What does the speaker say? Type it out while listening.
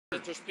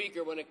Mr.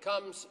 Speaker, when it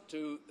comes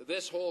to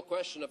this whole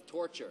question of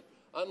torture,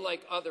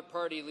 unlike other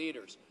party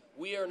leaders,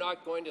 we are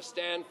not going to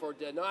stand for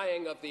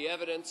denying of the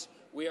evidence.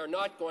 We are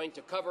not going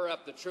to cover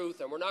up the truth,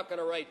 and we're not going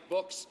to write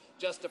books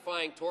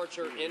justifying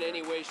torture in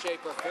any way, shape,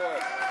 or form.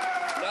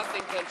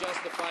 Nothing can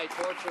justify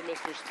torture,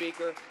 Mr.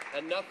 Speaker,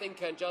 and nothing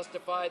can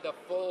justify the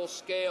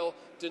full-scale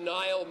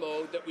denial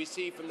mode that we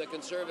see from the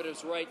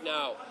Conservatives right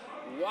now.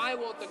 Why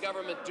won't the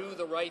government do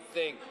the right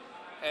thing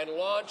and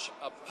launch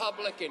a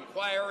public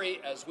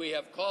inquiry, as we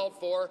have called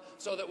for,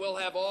 so that we'll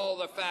have all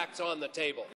the facts on the table?